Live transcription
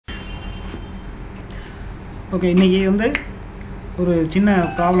Okay, இன்றைக்கி வந்து ஒரு சின்ன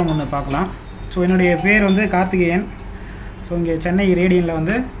ப்ராப்ளம் ஒன்று பார்க்கலாம். ஸோ என்னுடைய பேர் வந்து கார்த்திகேயன். ஸோ இங்கே சென்னை ரேடியனில்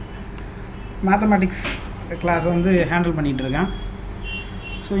வந்து மேத்தமேட்டிக்ஸ் கிளாஸ் வந்து ஹேண்டில் பண்ணிகிட்ருக்கேன்.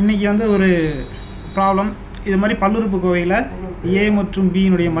 ஸோ இன்றைக்கி வந்து ஒரு ப்ராப்ளம், இது மாதிரி பல்லுறுப்புக்கோவையில் ஏ மற்றும்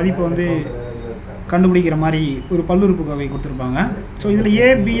பியினுடைய மதிப்பை வந்து கண்டுபிடிக்கிற மாதிரி ஒரு பல்லுறுப்புக்கோவை கொடுத்துருப்பாங்க. ஸோ இதில் ஏ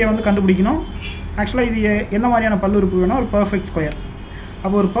பியை வந்து கண்டுபிடிக்கணும். ஆக்சுவலாக இது என்ன மாதிரியான பல்லுறுப்பு வேணும்? ஒரு பர்ஃபெக்ட் ஸ்கொயர்.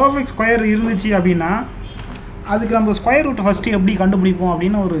 அப்போ ஒரு பர்ஃபெக்ட் ஸ்கொயர் இருந்துச்சு அப்படின்னா அதுக்கு நம்ம ஸ்கொயர் ரூட் ஃபஸ்ட்டு எப்படி கண்டுபிடிப்போம்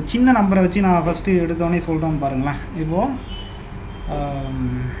அப்படின்னு ஒரு சின்ன நம்பரை வச்சு நான் ஃபஸ்ட்டு எடுத்தோடனே சொல்கிறேன்னு பாருங்களேன். இப்போது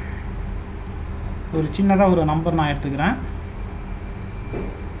ஒரு சின்னதாக ஒரு நம்பர் நான் எடுத்துக்கிறேன்.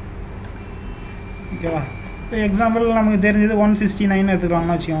 ஓகேவா? இப்போ எக்ஸாம்பிள் நமக்கு தெரிஞ்சது 169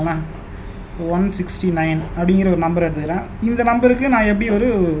 எடுத்துக்கலாம்னு வச்சுக்கோங்களேன். 169 அப்படிங்கிற ஒரு நம்பர் எடுத்துக்கிறேன். இந்த நம்பருக்கு நான் எப்படி ஒரு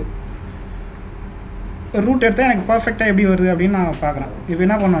ரூட் எடுத்தால் எனக்கு பர்ஃபெக்டாக எப்படி வருது அப்படின்னு நான் பார்க்குறேன். இப்போ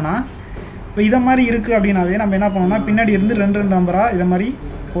என்ன பண்ணோன்னா, இப்போ இதை மாதிரி இருக்குது அப்படின்னாவே நம்ம என்ன பண்ணோம்னா பின்னாடி இருந்து ரெண்டு நம்பராக இதை மாதிரி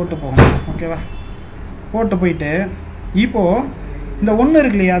போட்டு போகணும். ஓகேவா? போட்டு போயிட்டு இப்போது இந்த 1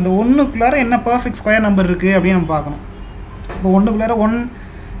 இருக்கு இல்லையா, அந்த 1க்குள்ளார என்ன பர்ஃபெக்ட் ஸ்கொயர் நம்பர் இருக்குது அப்படின்னு நம்ம பார்க்கணும். இப்போ 1க்குள்ளார 1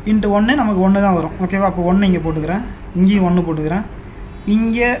 × 1 நமக்கு 1 தான் வரும். ஓகேவா? அப்போ 1 இங்கே போட்டுக்கிறேன், இங்கேயும் 1 போட்டுக்கிறேன்,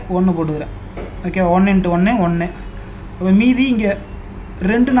 இங்கே 1 போட்டுக்கிறேன். ஓகேவா? 1 × 1 1. அப்போ மீதி இங்கே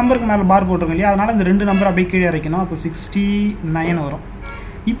 2 நம்பருக்கு மேலே பார் போட்டிருக்கோம் இல்லையா, அதனால் இந்த 2 நம்பர் அப்படியே கீழே இறக்கணும். அப்போ 69 வரும்.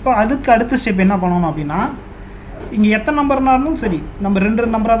 இப்போ அதுக்கு அடுத்த ஸ்டெப் என்ன பண்ணணும் அப்படின்னா, இங்கே எத்தனை நம்பர்னாலும் சரி நம்ம 2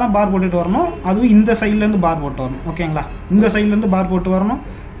 நம்பராக தான் பார் போட்டுட்டு வரணும். அதுவும் இந்த சைட்லேருந்து பார் போட்டு வரணும். ஓகேங்களா? இந்த சைட்லேருந்து பார் போட்டு வரணும்.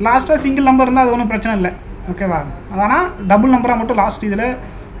 லாஸ்ட்டாக சிங்கிள் நம்பர் இருந்தால் அது ஒன்றும் பிரச்சனை இல்லை. ஓகேவா? ஆனால் டபுள் நம்பராக மட்டும் லாஸ்ட் இதில்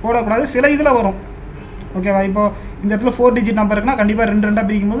போடக்கூடாது. சில இதில் வரும். ஓகேவா? இப்போ இந்த இடத்துல 4 டிஜிட் நம்பர் இருக்குன்னா கண்டிப்பாக 2 2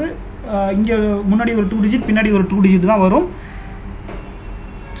 பிரிக்கும் போது இங்கே முன்னாடி ஒரு 2 டிஜிட் பின்னாடி ஒரு 2 டிஜிட் தான் வரும்.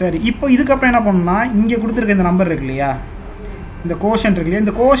 சரி, இப்போ இதுக்கப்புறம் என்ன பண்ணணும்னா, இங்கே கொடுத்துருக்க இந்த நம்பர் இருக்கு இல்லையா, இந்த கோஷன்ட் இருக்கு இல்லையா,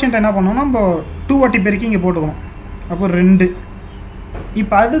 இந்த கோஷன்ட் என்ன பண்ணணும்னா நம்ம 2 வாட்டி பெருக்கி இங்கே போட்டுக்கணும். அப்போ 2.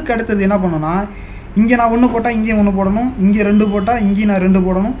 இப்போ அதுக்கு அடுத்தது என்ன பண்ணணும்னா, இங்கே நான் 1 போட்டால் இங்கேயும் 1 போடணும், இங்கே 2 போட்டால் இங்கேயும் நான் 2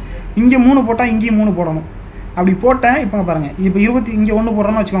 போடணும், இங்கே 3 போட்டால் இங்கேயும் 3 போடணும். அப்படி போட்டேன். இப்போ பாருங்கள், இப்போ 20 இங்கே 1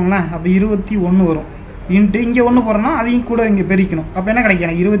 போடுறோன்னு வச்சுக்கோங்களேன். அப்போ 21 வரும். இன்ட்டு இங்கே 1 போடுறேன்னா அதையும் கூட இங்கே பெருக்கணும். அப்போ என்ன கிடைக்கும்?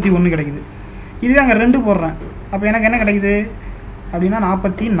 எனக்கு 21 கிடைக்குது. இதுவே அங்கே 2 போடுறேன். அப்போ எனக்கு என்ன கிடைக்குது அப்படின்னா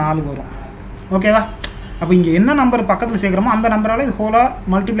 44 வரும். ஓகேவா? அப்போ இங்கே என்ன நம்பர் பக்கத்தில் சேர்க்குறோமோ அந்த நம்பரால் இது ஹோலாக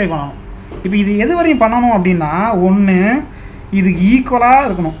மல்டிப்ளை பண்ணணும். இப்போ இது எது வரையும் பண்ணணும் அப்படின்னா, 1 இதுக்கு ஈக்குவலாக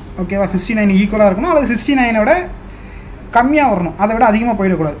இருக்கணும். ஓகேவா? 69 ஈக்குவலாக இருக்கணும், அல்லது 69 கம்மியாக வரணும், அதை விட அதிகமாக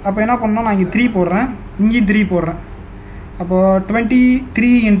போயிடக்கூடாது. அப்போ என்ன பண்ணணும், நான் இங்கே 3 போடுறேன், இங்கேயும் 3 போடுறேன். அப்போது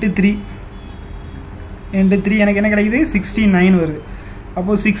 23 × 3 × 3 எனக்கு என்ன கிடைக்குது? 69 வருது.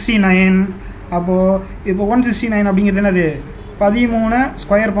 அப்போது 69. அப்போது இப்போ 169 அப்படிங்கிறது என்னது? 13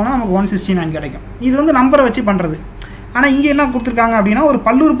 ஸ்கொயர் போனால் நமக்கு 169 கிடைக்கும். இது வந்து நம்பரை வச்சு பண்ணுறது. ஆனால் இங்கே என்ன கொடுத்துருக்காங்க அப்படின்னா, ஒரு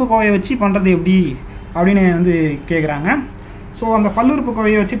பல்லுறுப்புக்கோவையை வச்சு பண்ணுறது எப்படி அப்படின்னு வந்து கேட்குறாங்க. ஸோ அந்த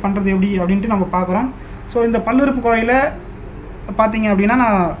பல்லுறுப்புக்கோவையை வச்சு பண்ணுறது எப்படி அப்படின்ட்டு நம்ம பார்க்குறோம். ஸோ இந்த பல்லுறுப்புக்கோவையில் பார்த்தீங்க அப்படின்னா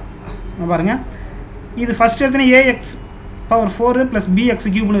நான் பாருங்கள், இது ஃபஸ்ட் எடுத்துனா ax⁴ +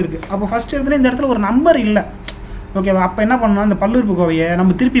 bx³ இருக்குது. அப்போ ஃபஸ்ட் எடுத்துனா இந்த இடத்துல ஒரு நம்பர் இல்லை. ஓகேவா? அப்போ என்ன பண்ணணும், இந்த பல்லுறுப்புக்கோவையை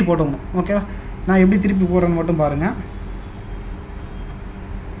நம்ம திருப்பி போட்டுக்கணும். ஓகேவா? நான் எப்படி திருப்பி போடுறேன்னு மட்டும் பாருங்கள்.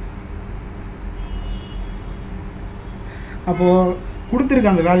 அப்போது கொடுத்துருக்க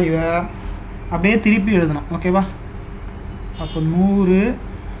அந்த வேல்யூவை அப்படியே திருப்பி எழுதணும். ஓகேவா? அப்போ 100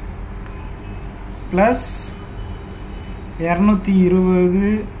 +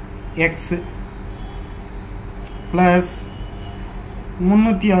 220x +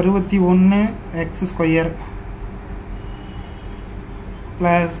 361x² +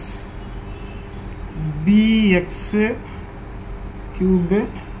 bx³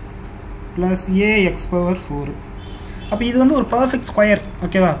 + ax⁴. அப்போ இது வந்து ஒரு பர்ஃபெக்ட் ஸ்கொயர்.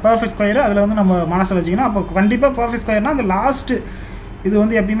 ஓகேவா? பர்ஃபெக்ட் ஸ்கொயர் அதில் வந்து நம்ம மனசில் வச்சுக்கணும். அப்போ கண்டிப்பாக பர்ஃபெக்ட் ஸ்கொயர்னால் அந்த லாஸ்ட்டு இது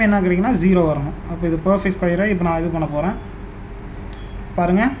வந்து எப்பயுமே என்ன கிடைக்குன்னா 0 வரணும். அப்போ இது பர்ஃபெக்ட் ஸ்கொயரை இப்போ நான் இது பண்ண போகிறேன்.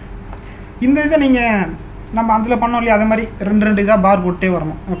 பாருங்கள், இந்த இதை நீங்கள் நம்ம அதில் பண்ணோம் இல்லையா, அதே மாதிரி 2 இதாக பார் போட்டே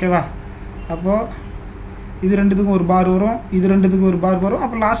வரணும். ஓகேவா? அப்போது இது 2த்துக்கும் ஒரு பார் வரும், இது 2த்துக்கும் ஒரு பார் வரும்.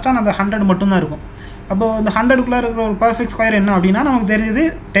 அப்போ லாஸ்ட்டாக அந்த 100 மட்டும்தான் இருக்கும். அப்போது இந்த 100க்குள்ளே இருக்கிற ஒரு பர்ஃபெக்ட் ஸ்கொயர் என்ன அப்படின்னா நமக்கு தெரிஞ்சது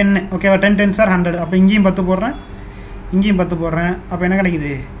 10. ஓகேவா? 10 10s are 100. அப்போ இங்கேயும் 10 போடுறேன், இங்கேயும் 10 போடுறேன். அப்போ என்ன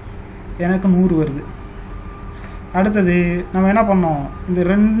கிடைக்குது? எனக்கு 100 வருது. அடுத்தது நம்ம என்ன பண்ணோம், இந்த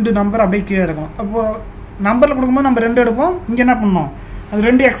 2 நம்பர் அப்படியே கீழே இருக்கணும். அப்போது நம்பரில் கொடுக்கும்போது நம்ம 2 எடுப்போம், இங்கே என்ன பண்ணணும், அது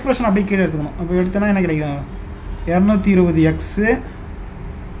 2 எக்ஸ்பிரஷன் அப்படியே கீழே எடுத்துக்கணும். அப்போ எடுத்தோன்னா என்ன கிடைக்கும்? 220x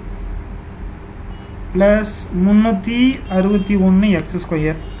 +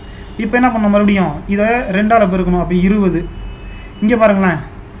 361x². இப்போ என்ன பண்ணணும், மறுபடியும் இதை 2ஆல் பெருக்கணும். அப்போ 20. இங்கே பாருங்களேன்,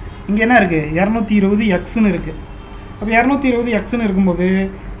 இங்கே என்ன இருக்குது? 220xன்னு இருக்குது. அப்போ 220xன்னு இருக்கும்போது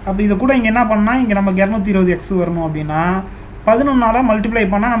அப்போ இது கூட இங்கே என்ன பண்ணால் இங்கே நமக்கு 220x வரணும் அப்படின்னா 11ஆல் மல்டிப்ளை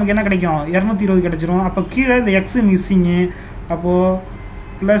பண்ணால் நமக்கு என்ன கிடைக்கும் 220 கிடைச்சிரும். அப்போ கீழே இந்த எக்ஸு மிஸ்ஸிங்கு. அப்போது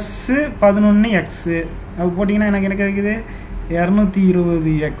ப்ளஸ்ஸு 11x அப்போ போட்டிங்கன்னா எனக்கு என்ன கிடைக்குது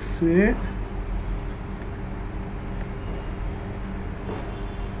 220x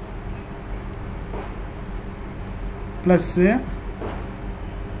ப்ளஸ்ஸு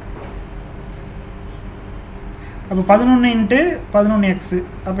அப்போ 11 இன்ட்டு 11x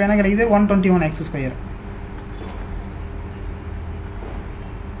அப்போ என்ன கிடைக்குது 121x².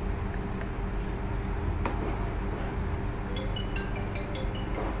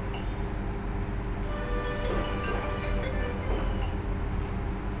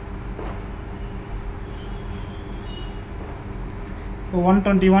 இப்போ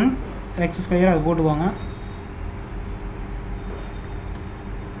 121x² அது போட்டுக்கோங்க.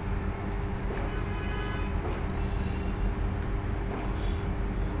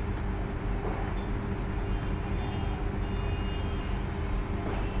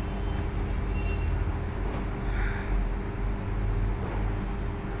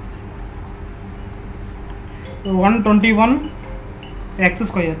 So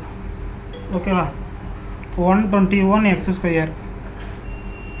 121x². ஓகேவா 121x².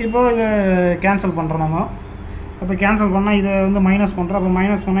 இப்போ இதை கேன்சல் பண்ணுறோம் நம்ம. அப்போ கேன்சல் பண்ணால் இதை வந்து மைனஸ் பண்ணுறோம். அப்போ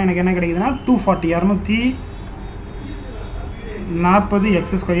மைனஸ் பண்ணால் எனக்கு என்ன கிடைக்குதுன்னா 240x².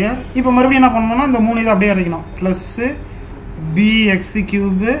 இப்போ மறுபடியும் என்ன பண்ணணும்னா இந்த 3 இதை அப்படியே அடைக்கணும். ப்ளஸ்ஸு bx³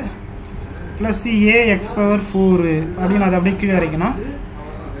 ப்ளஸ் ax⁴ அப்படின்னு அதை அப்படியே கீழே அரைக்கணும்.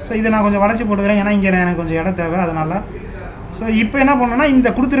 ஸோ இதை நான் கொஞ்சம் வளைச்சி போட்டுக்கிறேன், ஏன்னா இங்கே எனக்கு கொஞ்சம் இடம் தேவை அதனால். ஸோ இப்போ என்ன பண்ணணும்னா இந்த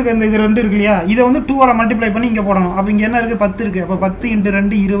கொடுத்துருக்க இந்த இது 2 இருக்கு இல்லையா, இதை வந்து 2ஆல் மல்டிப்ளை பண்ணி இங்கே போடணும். அப்போ இங்கே என்ன இருக்குது 10 இருக்குது. அப்போ 10 ×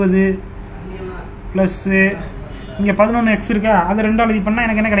 2 20 ப்ளஸ்ஸு இங்கே 11x இருக்கா, அதை 2ஆல் இது பண்ணால்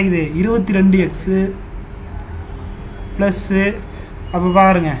எனக்கு என்ன கிடைக்குது 22x ப்ளஸ்ஸு. அப்போ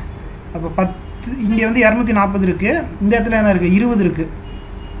பாருங்கள், அப்போ 10 இங்கே வந்து 240 இருக்குது, இந்த இடத்துல என்ன இருக்குது 20 இருக்குது.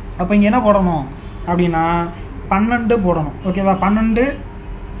 அப்போ இங்கே என்ன போடணும் அப்படின்னா 12 போடணும். ஓகேவா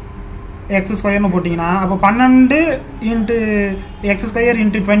 12x² போட்டிங்கன்னா அப்போ 12 × x² ×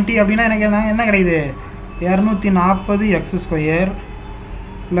 20 அப்படின்னா எனக்கு என்ன கிடைக்குது 240x²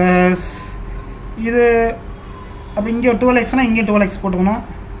 ப்ளஸ் இது. அப்போ இங்கே 12xனா இங்கே 12x போட்டுக்கணும்.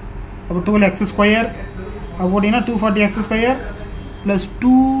 அப்போ 12x² அப்போ போட்டிங்கன்னா 240x² plus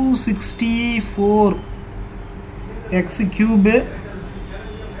 264x³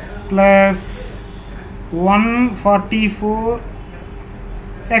 plus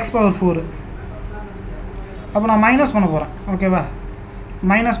 144x⁴. அப்போ நான் மைனஸ் பண்ண போகிறேன். ஓகேவா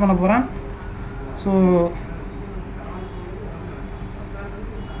மைனஸ் பண்ண போகிறேன். ஸோ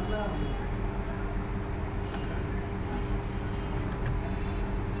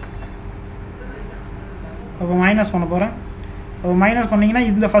அப்போ மைனஸ் பண்ண போகிறேன். அப்போ மைனஸ் பண்ணிங்கன்னா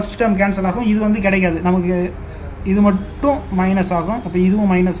இந்த ஃபஸ்ட் டேர்ம் கேன்சல் ஆகும், இது வந்து கிடைக்காது நமக்கு, இது மட்டும் மைனஸ் ஆகும். அப்போ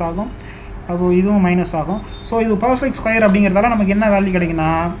இதுவும் மைனஸ் ஆகும், அப்போ இதுவும் மைனஸ் ஆகும். ஸோ இது பர்ஃபெக்ட் ஸ்கொயர் அப்படிங்கிறதால நமக்கு என்ன வேல்யூ கிடைக்குன்னா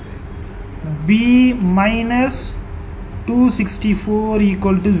b - 264 =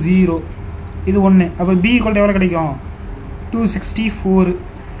 0. இது 1. அப்போ b = எவ்வளோ கிடைக்கும் 264.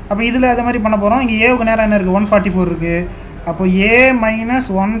 அப்போ இதில் அதே மாதிரி பண்ண போகிறோம். இங்கே ஏவுக்கு நேரம் என்ன இருக்குது 144 இருக்குது. அப்போ a -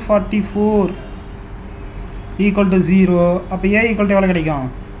 144 = 0. அப்போ a = எவ்வளோ கிடைக்கும்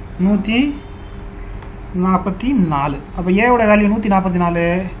 144. அப்போ ஏவோட வேல்யூ 144,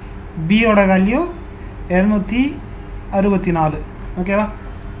 பியோட வேல்யூ 264. ஓகேவா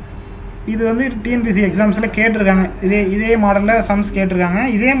இது வந்து டிஎன்பிசி எக்ஸாம்ஸில் கேட்டிருக்காங்க. இதே மாடலில் சம்ஸ் கேட்டிருக்காங்க,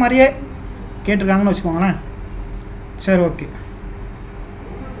 இதே மாதிரியே கேட்டிருக்காங்கன்னு வச்சுக்கோங்களேன். சரி ஓகே.